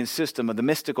Babylonian system of the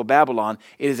mystical Babylon.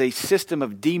 It is a system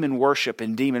of demon worship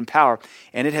and demon power,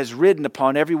 and it has ridden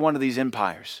upon every one of these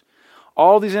empires.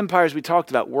 All these empires we talked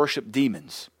about worship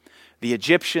demons. The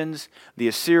Egyptians, the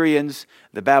Assyrians,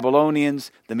 the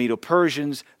Babylonians, the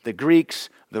Medo-Persians, the Greeks,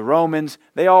 the Romans,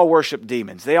 they all worship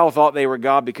demons. They all thought they were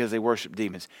God because they worship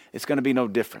demons. It's going to be no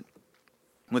different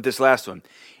with this last one.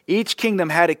 Each kingdom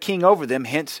had a king over them,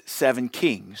 hence 7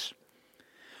 kings.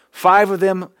 5 of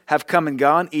them have come and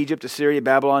gone: Egypt, Assyria,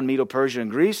 Babylon, Medo-Persia,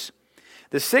 and Greece.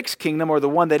 The 6th kingdom, or the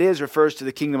one that is, refers to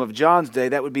the kingdom of John's day.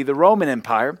 That would be the Roman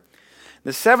Empire.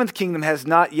 The 7th kingdom has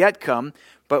not yet come,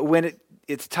 but when it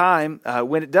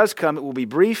does come, it will be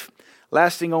brief,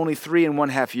 lasting only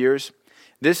 3.5 years.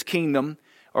 This kingdom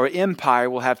or empire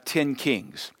will have 10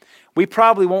 kings. We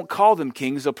probably won't call them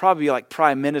kings. They'll probably be like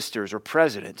prime ministers or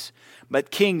presidents. But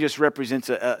king just represents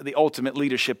the ultimate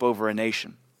leadership over a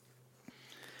nation.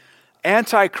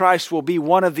 Antichrist will be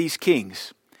one of these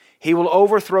kings. He will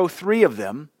overthrow 3 of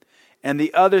them, and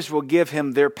the others will give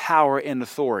him their power and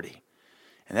authority.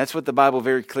 And that's what the Bible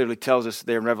very clearly tells us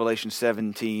there in Revelation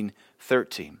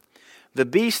 17:13. The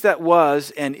beast that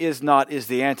was and is not is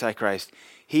the Antichrist.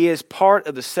 He is part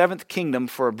of the 7th kingdom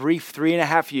for a brief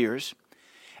 3.5 years.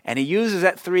 And he uses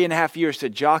that 3.5 years to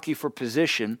jockey for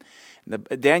position.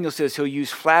 Daniel says he'll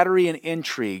use flattery and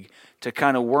intrigue to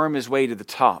kind of worm his way to the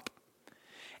top.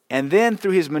 And then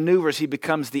through his maneuvers, he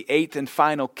becomes the 8th and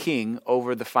final king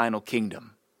over the final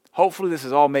kingdom. Hopefully this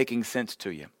is all making sense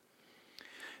to you.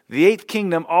 The 8th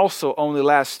kingdom also only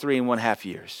lasts 3.5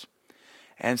 years.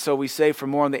 And so we say for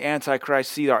more on the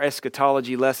Antichrist, see our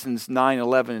eschatology lessons 9,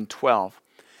 11, and 12.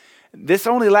 This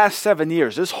only lasts 7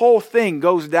 years. This whole thing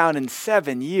goes down in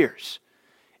 7 years.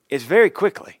 It's very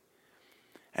quickly.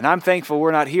 And I'm thankful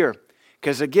we're not here.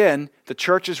 Because again, the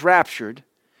church is raptured,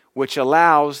 which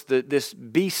allows this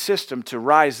beast system to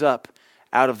rise up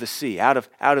out of the sea, out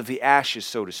of the ashes,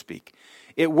 so to speak.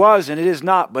 It was and it is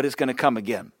not, but it's going to come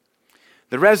again.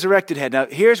 The resurrected head. Now,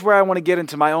 here's where I want to get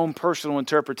into my own personal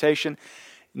interpretation.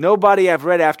 Nobody I've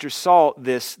read after saw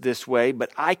this way,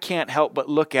 but I can't help but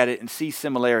look at it and see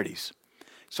similarities.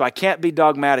 So I can't be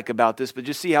dogmatic about this, but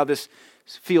just see how this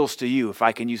feels to you, if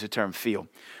I can use the term feel.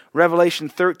 Revelation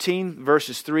 13,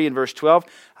 verses 3 and verse 12,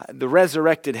 the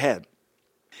resurrected head.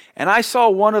 And I saw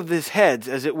one of his heads,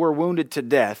 as it were, wounded to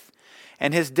death,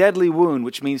 and his deadly wound,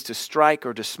 which means to strike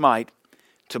or to smite,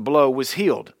 to blow, was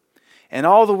healed. And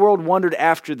all the world wondered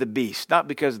after the beast, not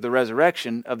because of the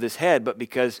resurrection of this head, but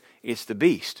because it's the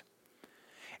beast.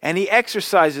 And he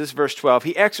exercises, verse 12,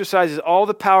 he exercises all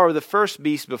the power of the first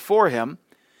beast before him,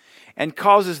 and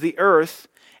causes the earth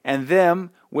and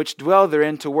them which dwell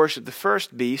therein to worship the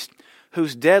first beast,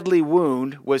 whose deadly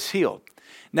wound was healed.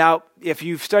 Now, if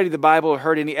you've studied the Bible or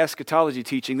heard any eschatology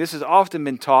teaching, this has often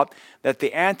been taught that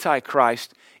the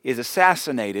Antichrist is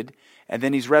assassinated and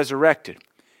then he's resurrected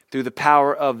through the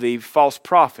power of the false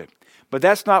prophet. But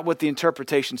that's not what the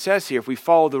interpretation says here. If we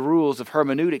follow the rules of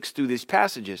hermeneutics through these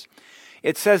passages,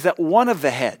 it says that one of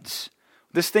the heads,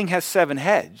 this thing has 7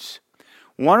 heads,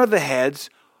 one of the heads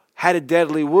had a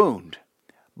deadly wound,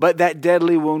 but that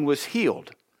deadly wound was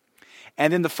healed.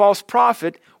 And then the false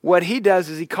prophet, what he does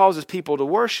is he causes people to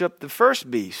worship the first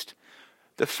beast.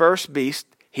 The first beast,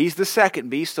 he's the second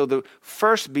beast, so the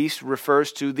first beast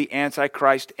refers to the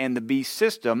Antichrist and the beast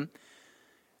system,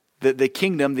 the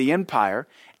kingdom, the empire,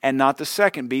 and not the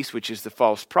second beast, which is the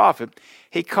false prophet.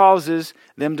 He causes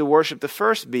them to worship the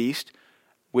first beast,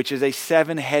 which is a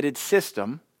seven-headed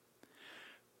system.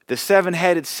 The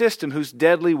seven-headed system whose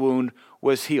deadly wound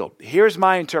was healed. Here's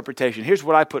my interpretation. Here's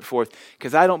what I put forth,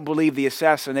 because I don't believe the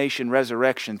assassination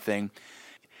resurrection thing,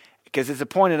 because it's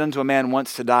appointed unto a man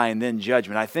once to die and then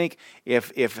judgment. I think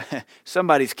if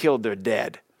somebody's killed, they're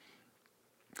dead.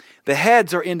 The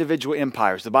heads are individual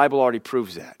empires. The Bible already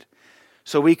proves that.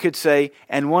 So we could say,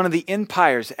 and one of the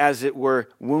empires, as it were,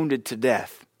 wounded to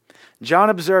death. John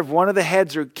observed one of the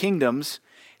heads or kingdoms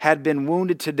had been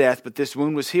wounded to death, but this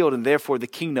wound was healed, and therefore the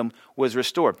kingdom was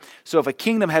restored. So if a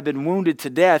kingdom had been wounded to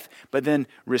death, but then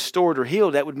restored or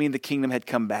healed, that would mean the kingdom had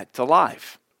come back to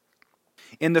life.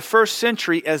 In the first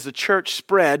century, as the church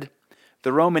spread,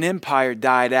 the Roman Empire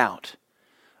died out.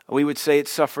 We would say it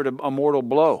suffered a mortal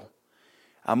blow.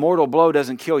 A mortal blow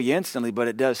doesn't kill you instantly, but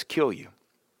it does kill you.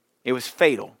 It was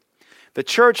fatal. The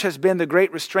church has been the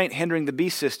great restraint hindering the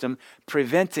beast system,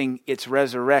 preventing its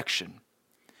resurrection.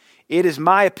 It is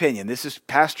my opinion. This is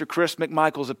Pastor Chris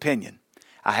McMichael's opinion.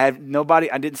 I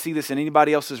didn't see this in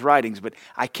anybody else's writings, but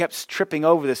I kept tripping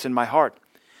over this in my heart.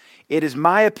 It is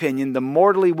my opinion the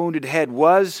mortally wounded head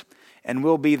was and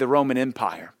will be the Roman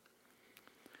Empire.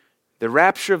 The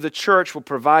rapture of the church will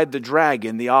provide the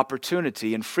dragon the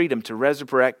opportunity and freedom to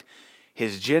resurrect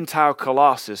his Gentile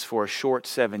colossus for a short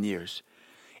 7 years.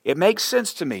 It makes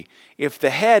sense to me. If the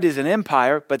head is an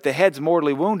empire, but the head's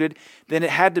mortally wounded, then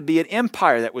it had to be an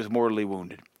empire that was mortally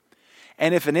wounded.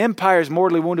 And if an empire is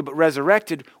mortally wounded but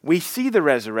resurrected, we see the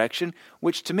resurrection,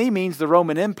 which to me means the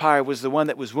Roman Empire was the one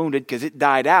that was wounded because it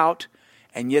died out,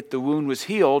 and yet the wound was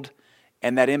healed,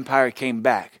 and that empire came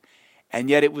back. And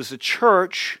yet it was the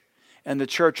church and the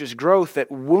church's growth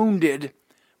that wounded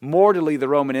mortally the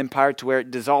Roman Empire to where it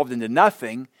dissolved into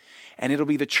nothing, and it'll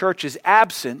be the church's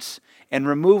absence and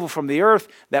removal from the earth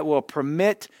that will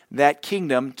permit that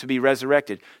kingdom to be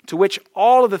resurrected, to which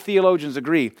all of the theologians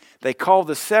agree. They call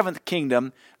the seventh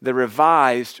kingdom the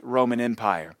revised Roman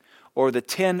Empire, or the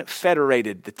 10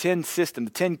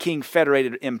 king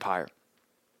federated empire.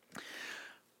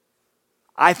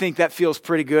 I think that feels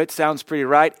pretty good, sounds pretty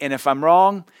right, and if I'm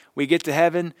wrong, we get to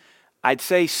heaven, I'd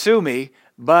say sue me,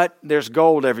 but there's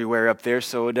gold everywhere up there,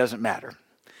 so it doesn't matter.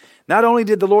 Not only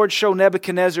did the Lord show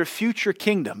Nebuchadnezzar future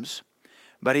kingdoms,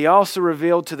 but he also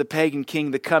revealed to the pagan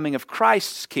king the coming of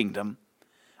Christ's kingdom,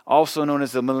 also known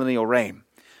as the millennial reign.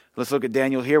 Let's look at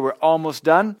Daniel here. We're almost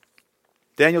done.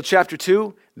 Daniel chapter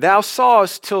 2. Thou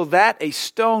sawest till that a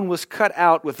stone was cut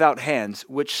out without hands,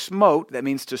 which smote, that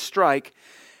means to strike,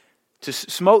 to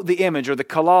smote the image or the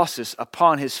colossus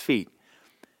upon his feet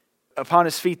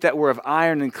that were of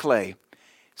iron and clay.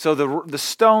 So the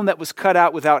stone that was cut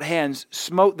out without hands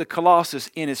smote the colossus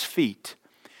in his feet.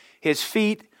 His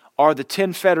feet are the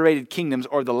 10 federated kingdoms,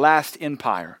 or the last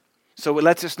empire. So it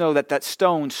lets us know that that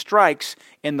stone strikes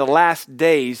in the last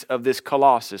days of this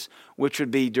colossus, which would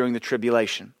be during the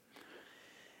tribulation.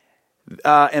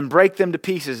 And break them to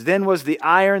pieces. Then was the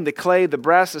iron, the clay, the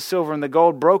brass, the silver, and the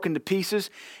gold broken to pieces,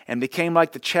 and became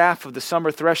like the chaff of the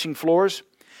summer threshing floors.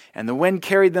 And the wind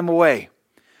carried them away,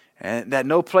 and that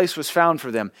no place was found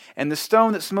for them. And the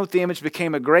stone that smote the image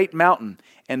became a great mountain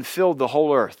and filled the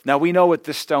whole earth. Now we know what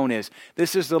this stone is.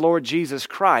 This is the Lord Jesus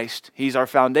Christ. He's our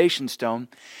foundation stone.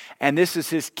 And this is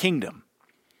his kingdom.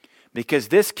 Because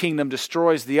this kingdom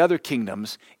destroys the other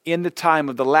kingdoms in the time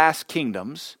of the last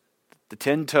kingdoms, the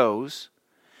 10 toes.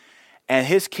 And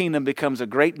his kingdom becomes a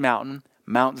great mountain,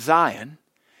 Mount Zion,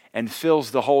 and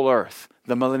fills the whole earth,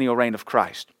 the millennial reign of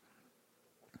Christ.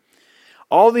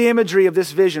 All the imagery of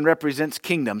this vision represents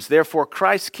kingdoms. Therefore,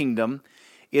 Christ's kingdom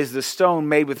is the stone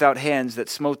made without hands that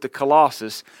smote the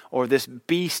colossus, or this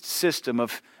beast system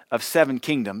of 7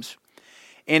 kingdoms,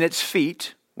 in its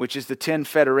feet, which is the 10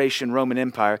 federation Roman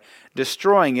Empire,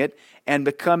 destroying it and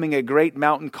becoming a great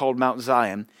mountain called Mount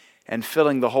Zion, and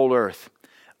filling the whole earth.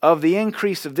 Of the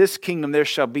increase of this kingdom there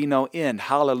shall be no end.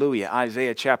 Hallelujah.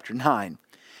 Isaiah chapter 9.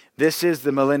 This is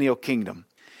the millennial kingdom.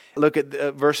 Look at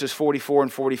verses 44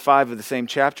 and 45 of the same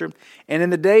chapter. And in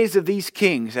the days of these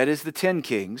kings, that is the 10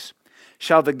 kings,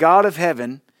 shall the God of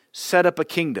heaven set up a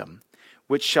kingdom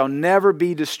which shall never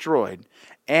be destroyed,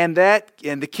 and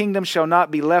the kingdom shall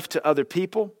not be left to other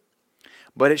people,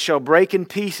 but it shall break in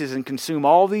pieces and consume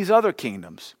all these other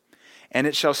kingdoms, and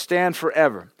it shall stand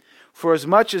forever. For as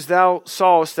much as thou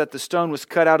sawest that the stone was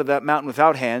cut out of that mountain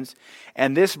without hands,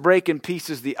 and this brake in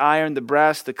pieces the iron, the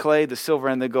brass, the clay, the silver,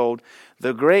 and the gold,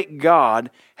 the great God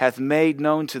hath made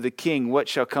known to the king what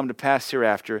shall come to pass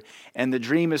hereafter, and the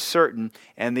dream is certain,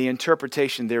 and the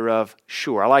interpretation thereof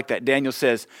sure. I like that. Daniel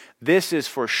says, this is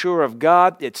for sure of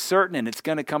God, it's certain, and it's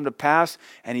going to come to pass,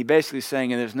 and he basically is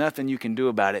saying, and there's nothing you can do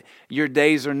about it. Your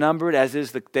days are numbered, as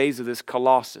is the days of this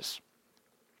colossus.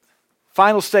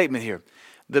 Final statement here.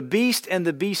 The beast and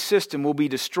the beast system will be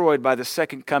destroyed by the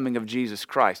second coming of Jesus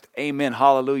Christ. Amen.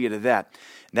 Hallelujah to that.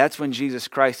 That's when Jesus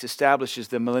Christ establishes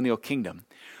the millennial kingdom.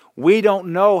 We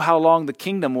don't know how long the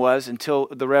kingdom was until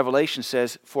the Revelation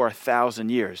says for 1,000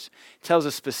 years. It tells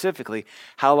us specifically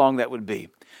how long that would be.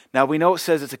 Now we know it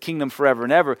says it's a kingdom forever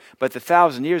and ever, but the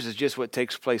 1,000 years is just what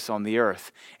takes place on the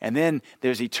earth. And then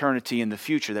there's eternity in the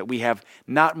future that we have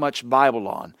not much Bible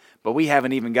on, but we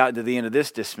haven't even gotten to the end of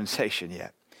this dispensation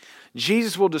yet.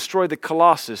 Jesus will destroy the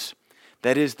colossus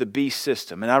that is the beast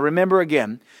system. And I remember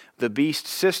again, the beast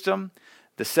system,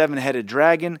 the seven-headed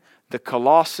dragon, the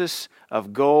colossus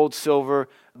of gold, silver,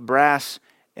 brass,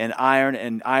 and iron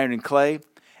and clay,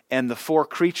 and the four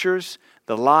creatures,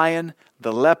 the lion,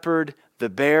 the leopard, the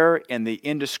bear, and the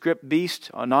nondescript beast,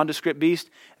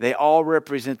 they all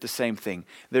represent the same thing.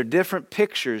 They're different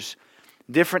pictures,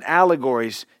 different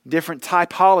allegories, different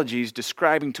typologies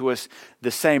describing to us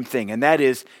the same thing. And that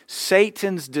is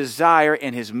Satan's desire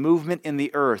and his movement in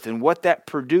the earth and what that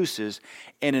produces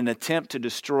in an attempt to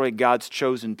destroy God's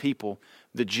chosen people,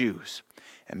 the Jews.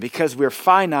 And because we're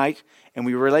finite and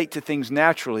we relate to things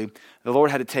naturally, the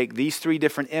Lord had to take these three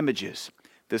different images,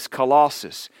 this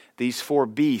colossus, these four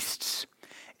beasts,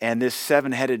 and this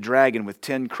seven-headed dragon with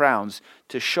 10 crowns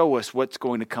to show us what's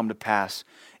going to come to pass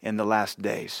in the last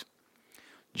days.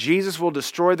 Jesus will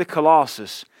destroy the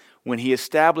colossus when he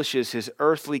establishes his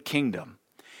earthly kingdom,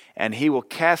 and he will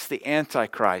cast the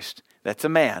Antichrist, that's a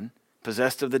man,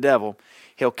 possessed of the devil,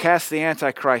 he'll cast the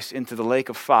Antichrist into the lake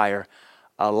of fire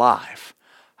alive.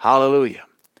 Hallelujah.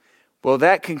 Well,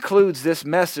 that concludes this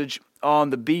message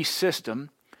on the beast system.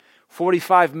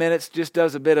 45 minutes just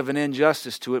does a bit of an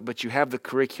injustice to it, but you have the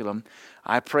curriculum.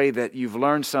 I pray that you've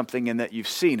learned something and that you've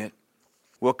seen it.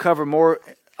 We'll cover more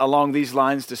along these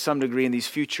lines to some degree in these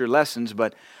future lessons,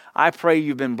 but I pray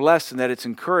you've been blessed and that it's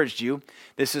encouraged you.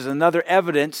 This is another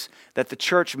evidence that the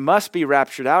church must be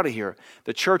raptured out of here.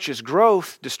 The church's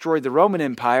growth destroyed the Roman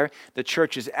Empire. The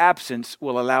church's absence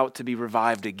will allow it to be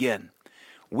revived again.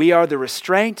 We are the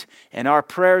restraint, and our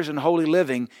prayers and holy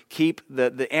living keep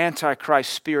the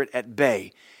Antichrist spirit at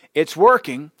bay. It's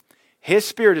working. His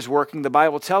spirit is working. The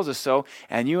Bible tells us so.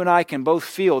 And you and I can both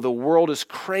feel the world is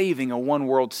craving a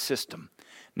one-world system.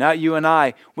 Not you and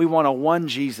I. We want a one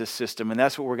Jesus system, and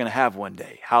that's what we're going to have one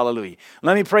day. Hallelujah.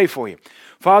 Let me pray for you.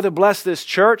 Father, bless this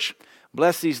church.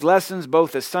 Bless these lessons,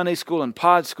 both at Sunday school and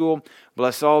pod school.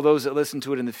 Bless all those that listen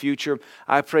to it in the future.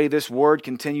 I pray this word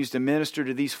continues to minister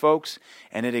to these folks,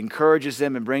 and it encourages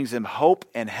them and brings them hope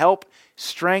and help,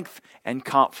 strength and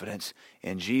confidence.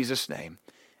 In Jesus' name,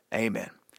 amen.